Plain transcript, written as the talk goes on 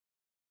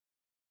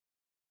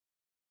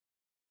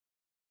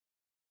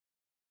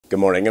Good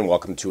morning and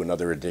welcome to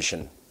another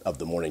edition of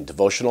the Morning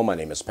Devotional. My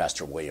name is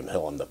Pastor William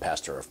Hill. I'm the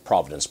pastor of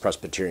Providence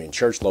Presbyterian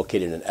Church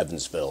located in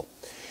Evansville,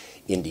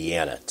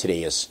 Indiana.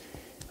 Today is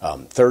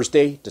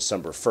Thursday,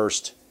 December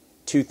 1st,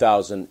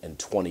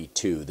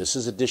 2022. This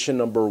is edition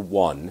number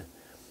 1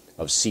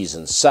 of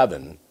season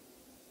 7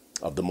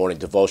 of the Morning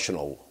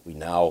Devotional. We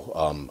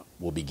now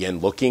will begin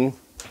looking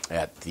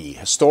at the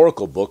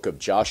historical book of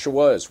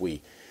Joshua as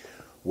we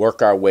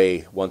work our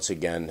way once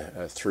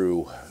again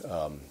through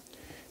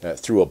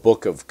a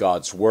book of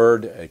God's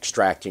Word,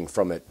 extracting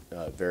from it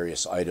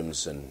various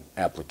items and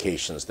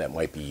applications that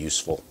might be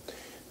useful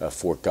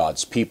for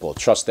God's people.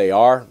 Trust they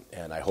are,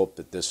 and I hope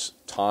that this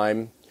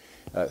time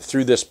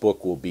through this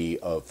book will be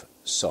of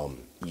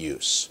some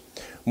use.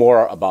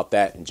 More about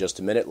that in just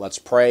a minute. Let's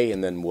pray,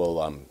 and then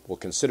we'll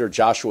consider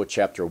Joshua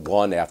chapter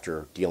 1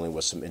 after dealing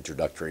with some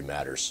introductory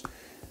matters,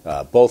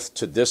 both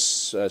to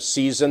this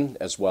season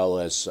as well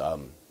as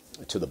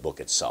to the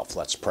book itself.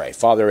 Let's pray.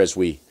 Father, as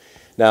we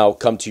now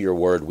come to your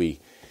word, we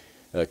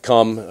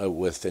come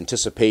with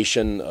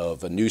anticipation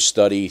of a new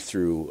study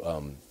through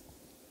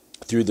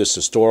this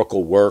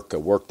historical work, a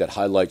work that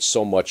highlights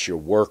so much your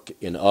work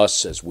in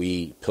us as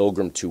we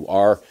pilgrim to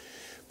our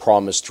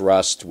promised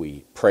rest.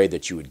 We pray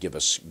that you would give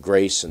us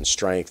grace and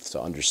strength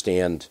to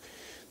understand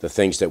the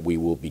things that we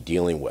will be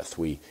dealing with.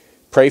 We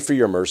pray for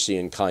your mercy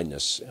and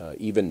kindness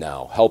even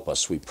now. Help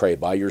us, we pray,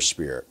 by your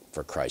Spirit,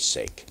 for Christ's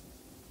sake.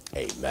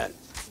 Amen.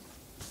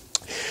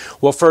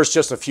 Well, first,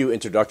 just a few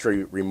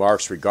introductory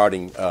remarks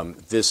regarding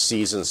this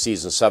season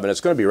 7. It's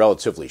going to be a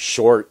relatively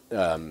short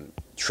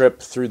trip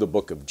through the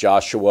book of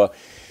Joshua.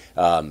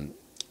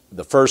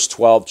 The first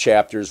 12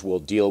 chapters we'll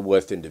deal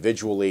with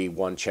individually,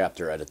 one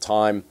chapter at a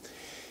time.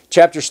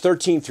 Chapters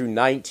 13 through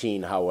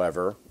 19,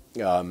 however,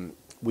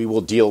 we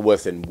will deal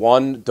with in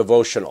one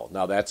devotional.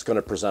 Now, that's going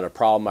to present a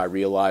problem, I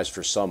realize,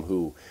 for some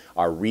who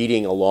are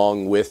reading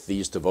along with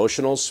these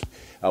devotionals.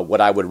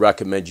 What I would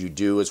recommend you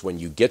do is when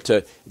you get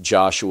to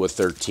Joshua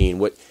 13,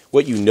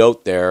 what you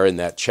note there in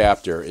that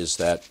chapter is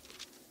that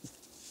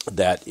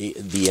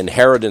the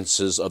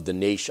inheritances of the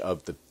nation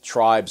of the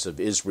tribes of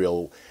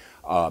Israel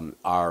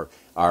are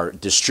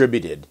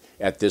distributed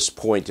at this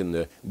point in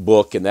the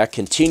book, and that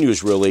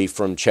continues really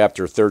from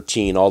chapter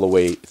 13 all the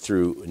way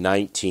through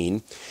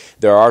 19.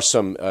 There are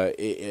some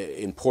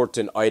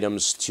important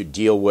items to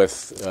deal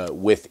with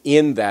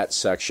within that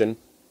section.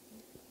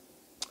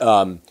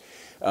 But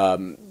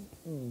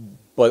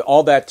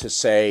all that to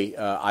say,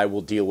 I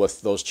will deal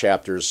with those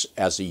chapters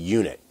as a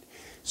unit.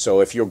 So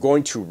if you're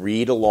going to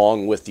read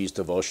along with these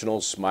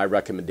devotionals, my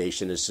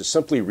recommendation is to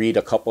simply read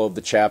a couple of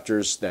the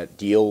chapters that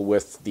deal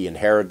with the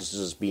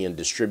inheritances being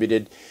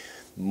distributed.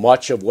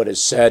 Much of what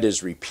is said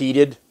is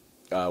repeated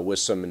with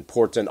some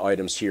important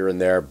items here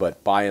and there,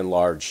 but by and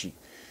large,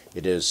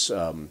 it is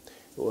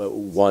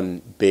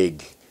one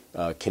big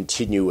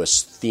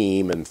continuous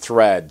theme and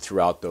thread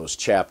throughout those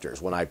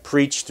chapters. When I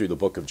preached through the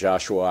book of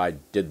Joshua, I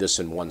did this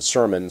in one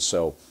sermon,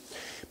 so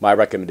my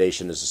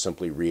recommendation is to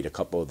simply read a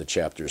couple of the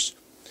chapters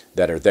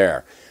that are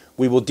there.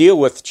 We will deal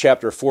with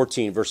chapter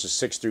 14, verses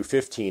 6 through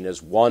 15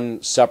 as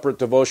one separate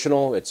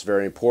devotional. It's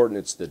very important.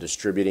 It's the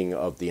distributing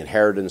of the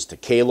inheritance to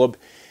Caleb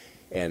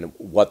and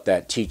what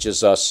that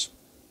teaches us.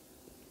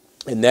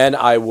 And then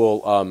I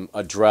will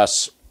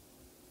address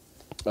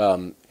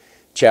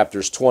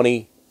chapters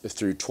 20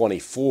 through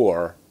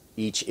 24,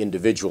 each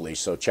individually.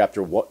 So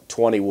chapter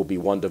 20 will be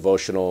one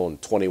devotional,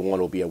 and 21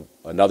 will be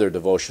another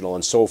devotional,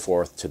 and so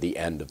forth to the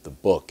end of the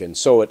book. And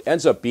so it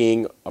ends up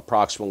being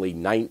approximately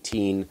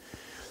 19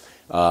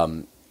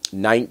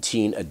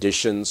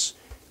 editions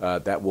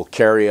that will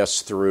carry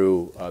us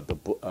through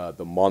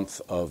the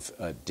month of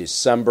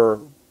December,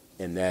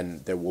 and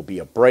then there will be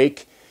a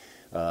break,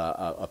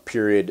 a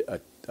period,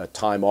 a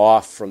time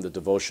off from the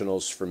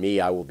devotionals. For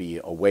me, I will be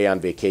away on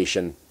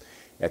vacation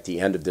at the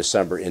end of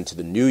December into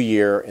the new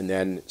year, and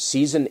then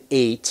season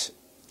 8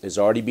 is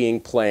already being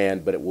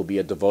planned, but it will be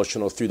a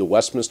devotional through the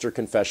Westminster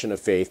Confession of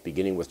Faith,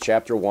 beginning with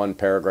chapter 1,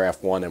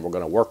 paragraph 1, and we're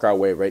going to work our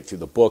way right through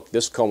the book.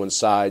 This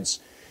coincides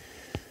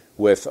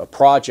with a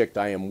project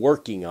I am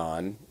working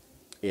on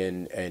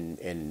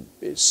in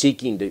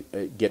seeking to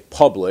get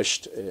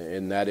published,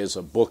 and that is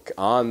a book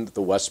on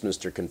the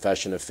Westminster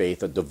Confession of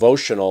Faith, a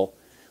devotional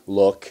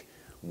look,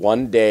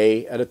 one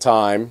day at a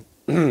time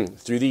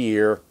through the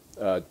year,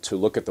 to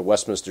look at the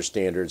Westminster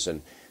Standards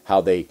and how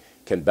they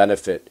can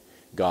benefit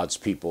God's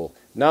people,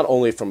 not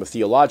only from a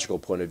theological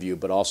point of view,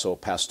 but also a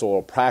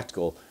pastoral,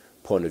 practical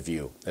point of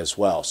view as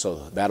well.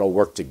 So that'll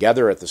work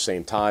together at the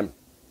same time.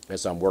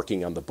 As I'm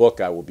working on the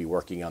book, I will be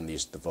working on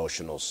these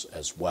devotionals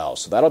as well.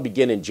 So that'll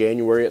begin in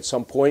January at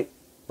some point.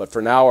 But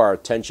for now, our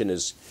attention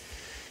is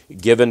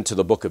given to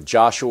the book of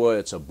Joshua.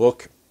 It's a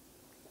book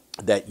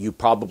that you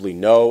probably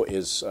know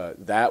is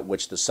that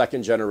which the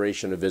second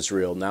generation of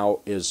Israel now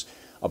is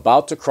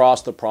about to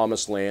cross the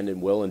promised land and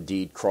will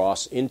indeed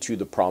cross into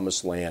the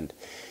promised land.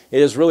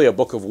 It is really a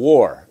book of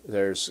war.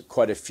 There's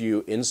quite a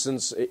few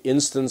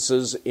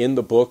instances in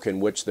the book in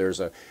which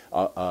there's a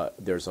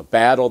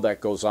battle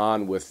that goes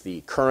on with the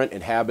current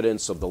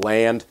inhabitants of the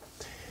land.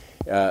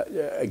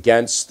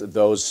 against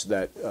those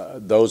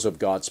of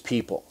God's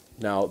people.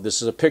 Now,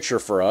 this is a picture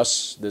for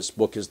us. This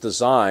book is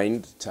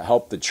designed to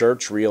help the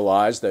church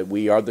realize that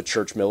we are the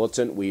church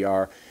militant. We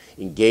are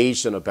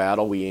engaged in a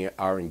battle. We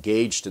are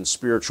engaged in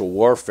spiritual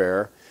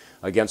warfare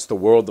against the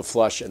world, the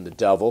flesh, and the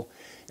devil.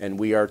 And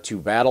we are to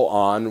battle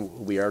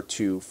on, we are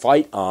to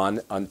fight on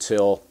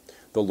until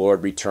the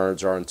Lord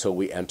returns or until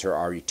we enter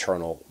our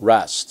eternal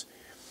rest.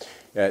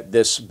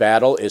 This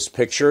battle is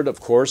pictured,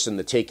 of course, in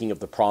the taking of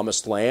the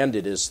promised land.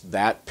 It is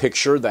that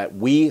picture that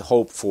we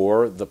hope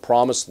for, the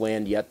promised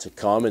land yet to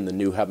come in the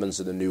new heavens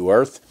and the new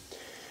earth.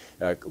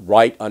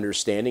 Right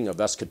understanding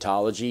of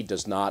eschatology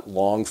does not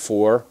long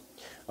for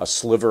a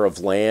sliver of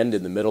land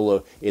in the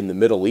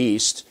Middle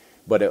East,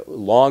 but it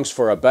longs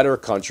for a better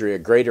country, a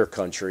greater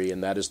country,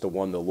 and that is the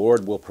one the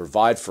Lord will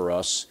provide for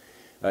us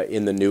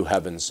in the new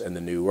heavens and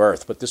the new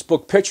earth. But this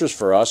book pictures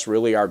for us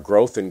really our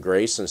growth in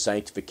grace and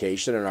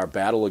sanctification and our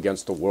battle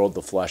against the world,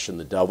 the flesh, and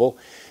the devil.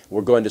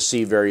 We're going to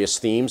see various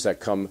themes that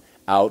come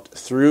out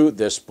through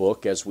this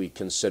book as we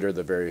consider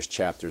the various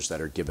chapters that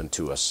are given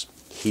to us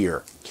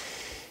here.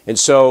 And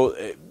so,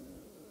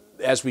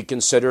 as we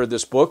consider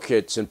this book,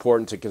 it's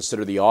important to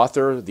consider the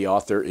author. The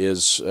author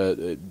is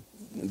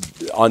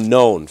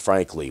unknown,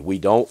 frankly. We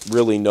don't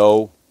really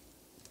know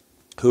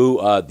who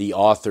the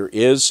author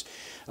is.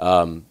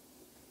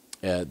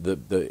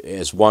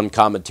 As one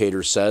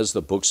commentator says,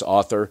 the book's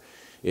author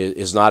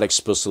is not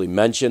explicitly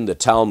mentioned. The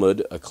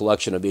Talmud, a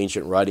collection of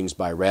ancient writings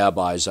by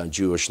rabbis on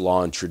Jewish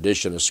law and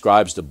tradition,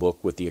 ascribes the book,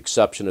 with the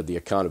exception of the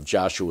account of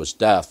Joshua's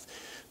death,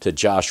 to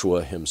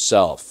Joshua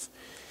himself.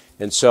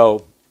 And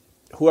so,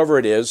 whoever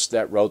it is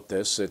that wrote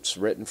this, it's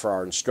written for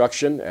our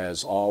instruction,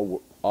 as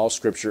all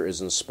Scripture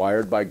is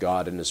inspired by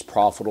God and is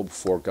profitable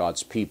before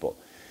God's people.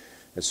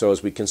 And so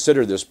as we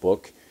consider this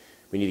book,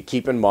 we need to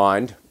keep in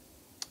mind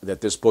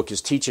that this book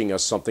is teaching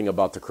us something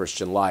about the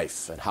Christian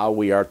life and how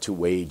we are to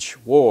wage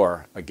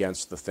war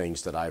against the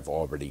things that I've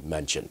already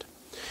mentioned.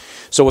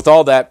 So with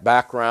all that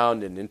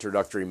background and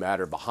introductory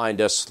matter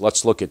behind us,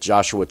 let's look at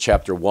Joshua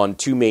chapter 1.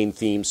 Two main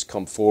themes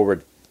come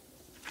forward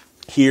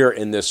here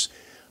in this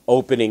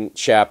opening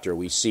chapter.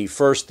 We see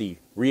first the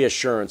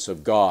reassurance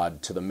of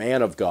God to the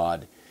man of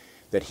God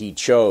that he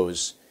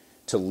chose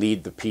to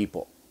lead the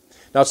people.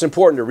 Now, it's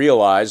important to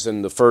realize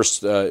in the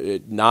first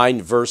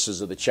 9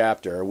 verses of the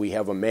chapter, we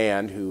have a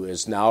man who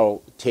is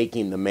now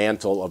taking the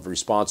mantle of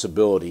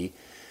responsibility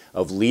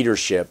of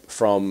leadership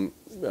from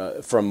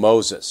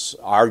Moses.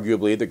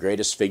 Arguably, the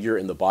greatest figure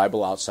in the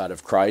Bible outside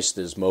of Christ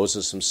is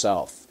Moses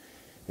himself.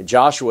 And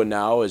Joshua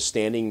now is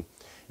standing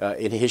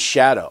in his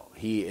shadow.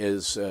 He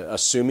is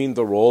assuming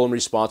the role and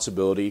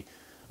responsibility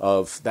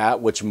of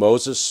that which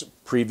Moses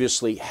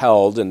previously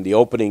held. And the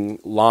opening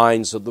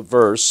lines of the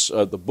verse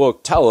of the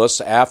book tell us,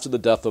 after the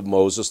death of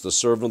Moses, the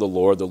servant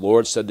of the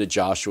Lord said to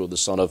Joshua, the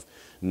son of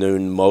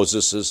Nun,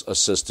 Moses'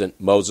 assistant,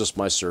 Moses,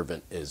 my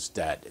servant, is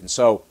dead. And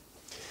so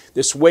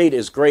this weight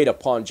is great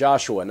upon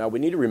Joshua. Now we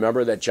need to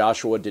remember that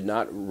Joshua did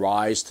not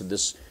rise to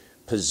this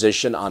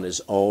position on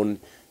his own,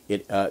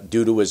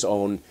 due to his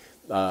own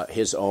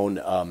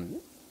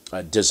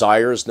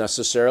desires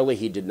necessarily.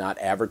 He did not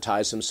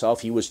advertise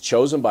himself. He was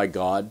chosen by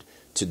God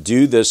to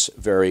do this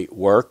very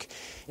work,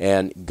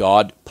 and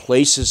God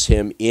places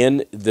him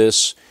in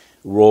this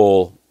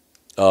role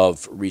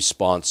of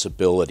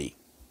responsibility.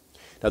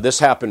 Now, this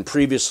happened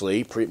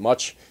previously,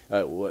 much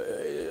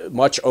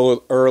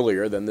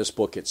earlier than this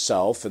book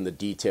itself and the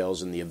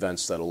details and the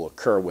events that will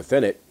occur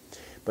within it.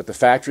 But the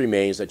fact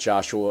remains that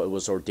Joshua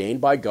was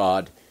ordained by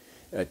God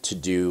to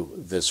do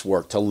this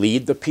work, to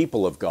lead the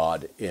people of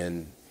God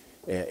in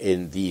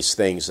these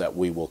things that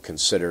we will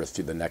consider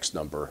through the next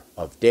number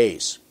of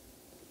days.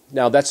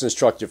 Now, that's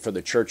instructive for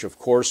the church, of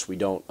course.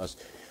 Men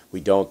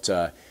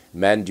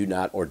do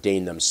not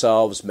ordain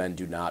themselves. Men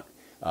do not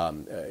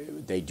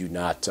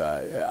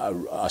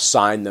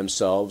assign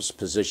themselves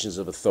positions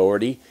of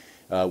authority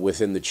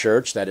within the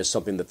church. That is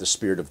something that the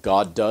Spirit of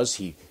God does.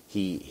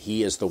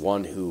 He is the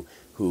one who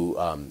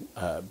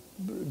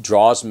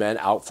draws men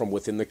out from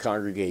within the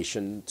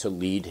congregation to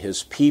lead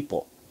his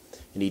people.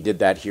 And he did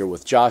that here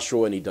with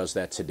Joshua, and he does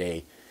that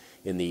today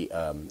in the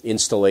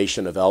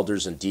installation of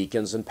elders and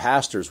deacons and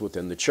pastors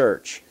within the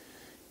church.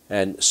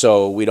 And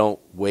so we don't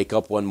wake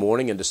up one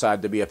morning and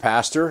decide to be a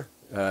pastor.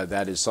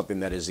 That is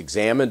something that is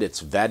examined,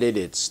 it's vetted,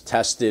 it's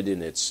tested,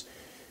 and it's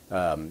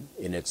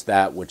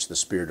that which the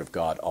Spirit of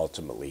God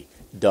ultimately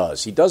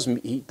does. He does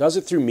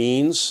it through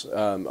means,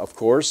 of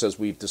course, as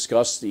we've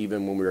discussed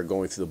even when we were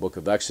going through the book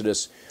of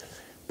Exodus,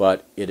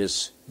 but it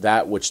is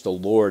that which the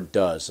Lord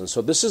does. And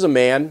so this is a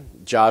man,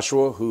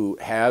 Joshua, who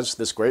has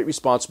this great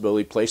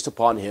responsibility placed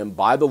upon him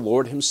by the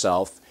Lord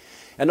himself,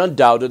 and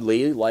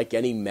undoubtedly, like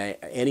any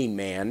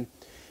man,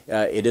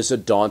 it is a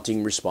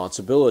daunting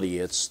responsibility.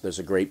 There's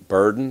a great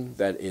burden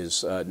that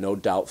is no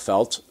doubt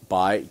felt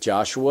by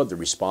Joshua, the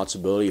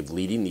responsibility of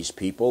leading these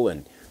people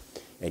and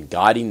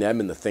guiding them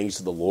in the things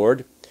of the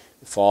Lord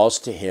falls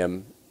to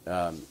him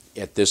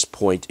at this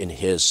point in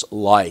his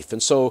life.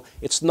 And so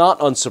it's not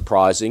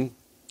unsurprising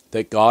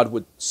that God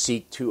would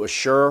seek to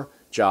assure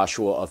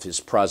Joshua of his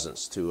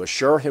presence, to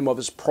assure him of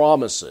his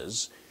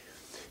promises,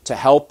 to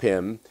help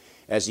him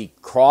as he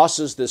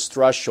crosses this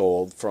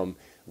threshold from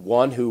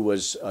one who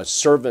was a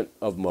servant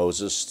of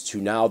Moses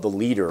to now the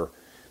leader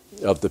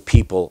of the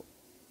people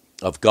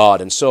of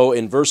God. And so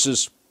in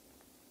verses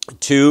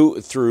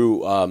 2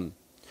 through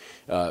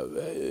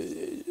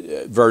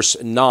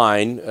verse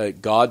 9,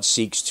 God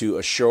seeks to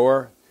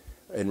assure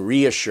and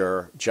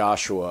reassure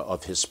Joshua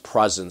of his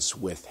presence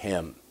with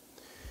him.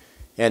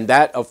 And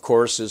that, of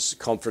course, is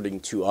comforting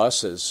to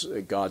us as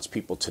God's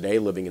people today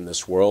living in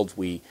this world.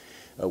 We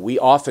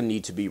often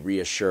need to be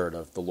reassured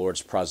of the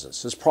Lord's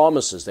presence, his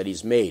promises that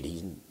he's made.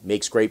 He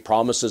makes great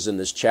promises in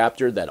this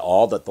chapter that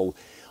all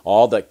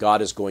that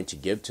God is going to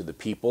give to the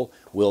people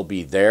will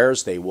be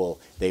theirs. They will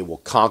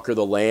conquer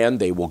the land.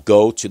 They will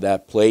go to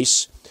that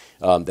place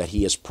that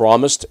he has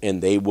promised,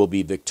 and they will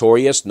be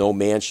victorious. No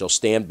man shall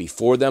stand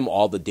before them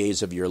all the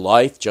days of your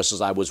life. Just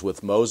as I was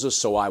with Moses,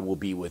 so I will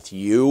be with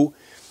you.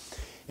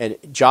 And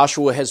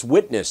Joshua has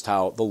witnessed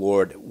how the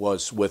Lord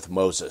was with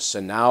Moses,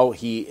 and now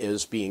he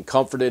is being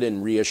comforted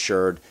and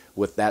reassured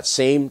with that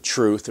same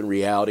truth and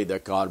reality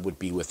that God would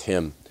be with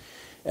him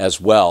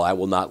as well. I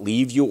will not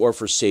leave you or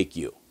forsake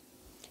you.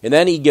 And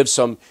then he gives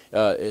some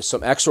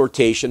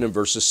exhortation in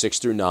verses 6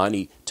 through 9.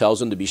 He tells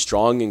them to be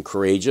strong and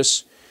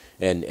courageous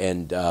and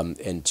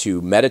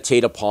to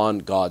meditate upon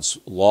God's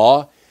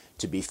law,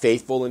 to be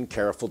faithful and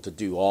careful to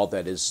do all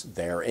that is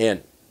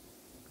therein.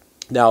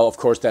 Now, of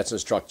course, that's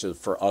instructive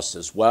for us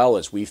as well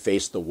as we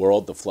face the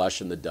world, the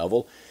flesh, and the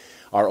devil.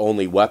 Our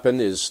only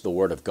weapon is the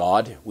Word of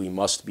God. We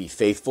must be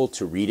faithful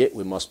to read it.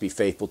 We must be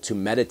faithful to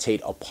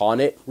meditate upon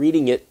it.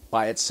 Reading it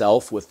by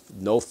itself with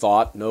no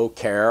thought, no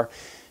care,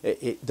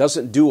 it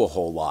doesn't do a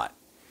whole lot.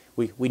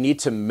 We need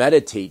to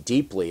meditate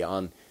deeply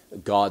on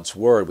God's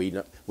Word.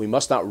 We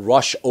must not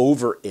rush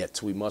over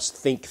it. We must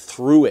think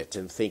through it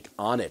and think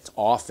on it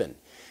often.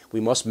 We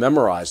must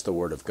memorize the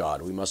Word of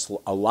God. We must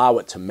allow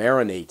it to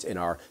marinate in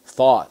our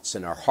thoughts,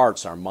 in our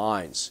hearts, our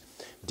minds,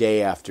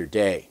 day after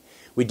day.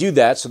 We do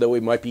that so that we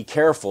might be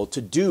careful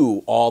to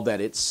do all that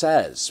it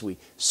says. We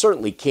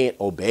certainly can't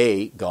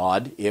obey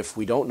God if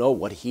we don't know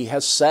what he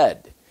has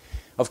said.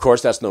 Of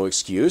course, that's no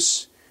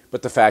excuse,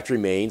 but the fact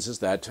remains is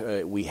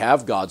that we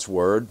have God's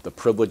Word, the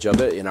privilege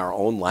of it in our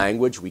own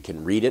language. We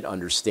can read it,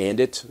 understand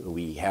it.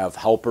 We have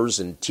helpers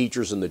and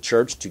teachers in the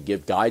church to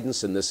give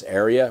guidance in this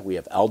area. We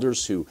have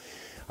elders who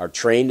are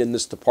trained in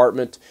this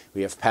department.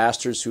 We have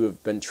pastors who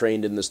have been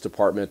trained in this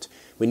department.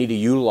 We need to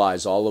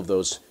utilize all of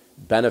those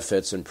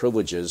benefits and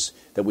privileges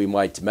that we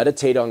might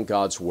meditate on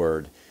God's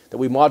Word, that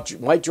we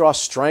might draw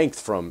strength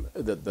from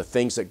the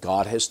things that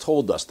God has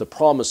told us, the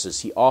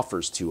promises he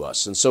offers to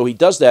us. And so he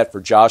does that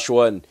for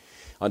Joshua, and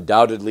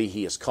undoubtedly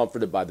he is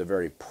comforted by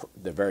the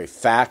very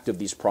fact of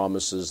these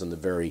promises and the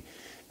very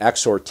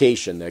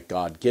exhortation that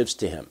God gives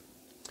to him.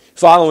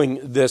 Following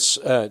this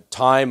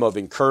time of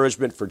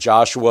encouragement for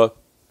Joshua,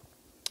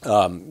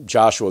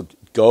 Joshua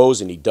goes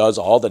and he does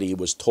all that he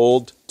was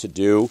told to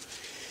do,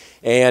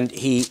 and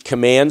he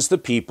commands the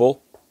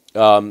people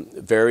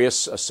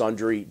various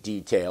sundry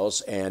details,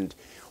 and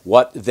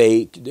what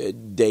they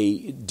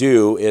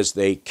do is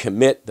they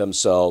commit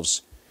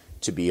themselves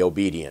to be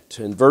obedient.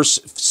 In verse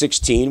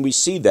 16 we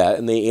see that,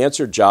 and they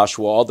answered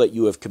Joshua, all that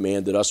you have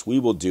commanded us we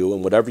will do,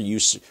 and wherever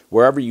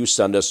you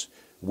send us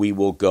we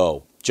will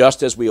go.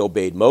 Just as we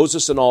obeyed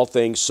Moses in all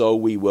things, so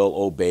we will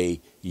obey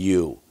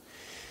you.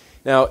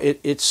 Now,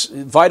 it's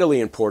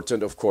vitally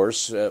important, of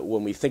course,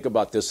 when we think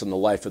about this in the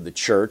life of the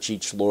church.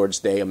 Each Lord's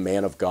Day, a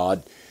man of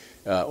God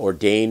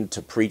ordained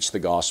to preach the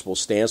gospel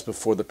stands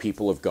before the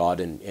people of God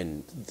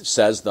and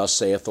says, thus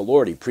saith the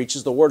Lord. He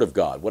preaches the word of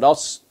God. What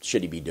else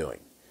should he be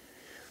doing?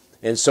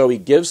 And so he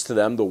gives to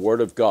them the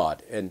word of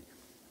God. And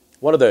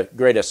one of the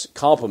greatest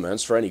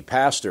compliments for any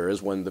pastor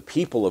is when the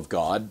people of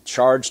God,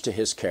 charged to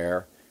his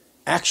care,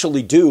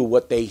 actually do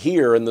what they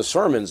hear in the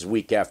sermons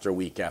week after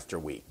week after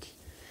week.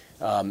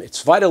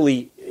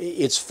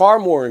 It's far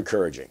more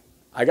encouraging.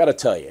 I got to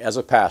tell you, as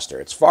a pastor,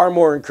 it's far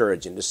more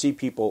encouraging to see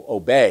people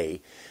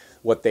obey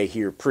what they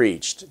hear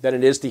preached than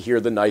it is to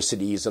hear the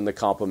niceties and the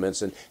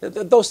compliments. And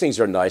those things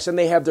are nice and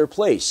they have their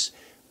place.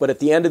 But at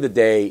the end of the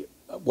day,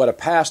 what a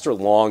pastor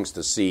longs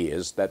to see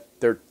is that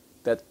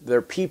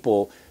their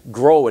people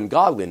grow in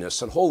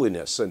godliness and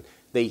holiness, and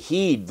they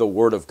heed the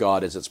word of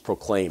God as it's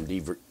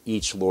proclaimed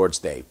each Lord's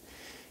Day.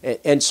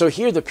 And so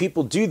here the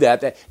people do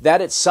that.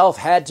 That itself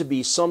had to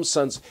be some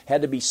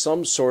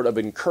sort of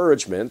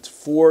encouragement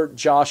for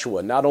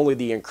Joshua. Not only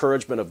the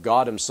encouragement of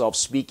God himself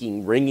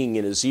speaking, ringing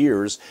in his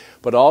ears,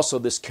 but also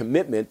this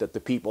commitment that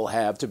the people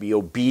have to be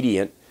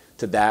obedient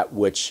to that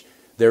which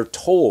they're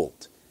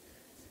told.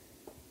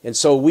 And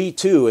so we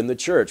too in the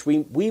church,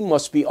 we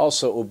must be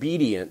also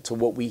obedient to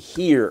what we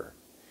hear.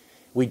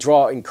 We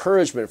draw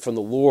encouragement from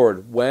the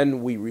Lord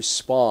when we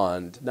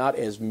respond, not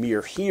as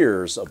mere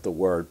hearers of the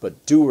word,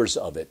 but doers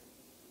of it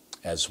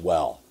as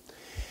well.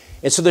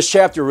 And so this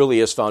chapter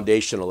really is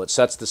foundational. It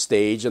sets the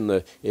stage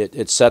and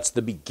it sets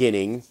the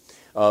beginning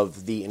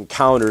of the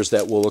encounters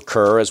that will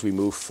occur as we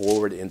move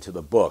forward into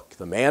the book.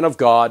 The man of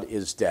God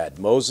is dead.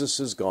 Moses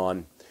is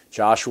gone.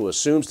 Joshua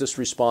assumes this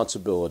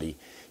responsibility.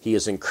 He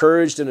is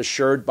encouraged and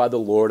assured by the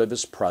Lord of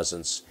his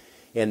presence,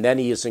 and then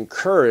he is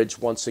encouraged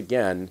once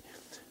again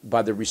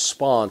by the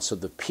response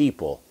of the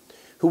people,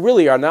 who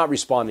really are not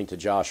responding to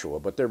Joshua,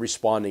 but they're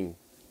responding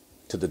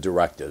to the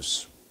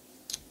directives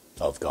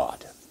of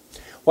God.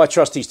 Well, I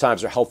trust these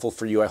times are helpful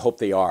for you. I hope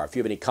they are. If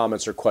you have any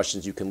comments or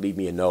questions, you can leave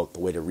me a note. The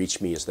way to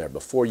reach me is there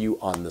before you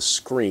on the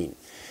screen.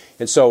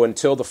 And so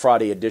until the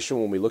Friday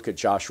edition, when we look at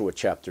Joshua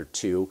chapter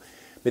 2,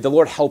 may the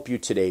Lord help you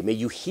today. May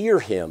you hear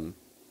him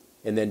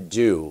and then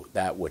do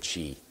that which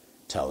he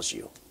tells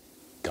you.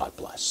 God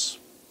bless.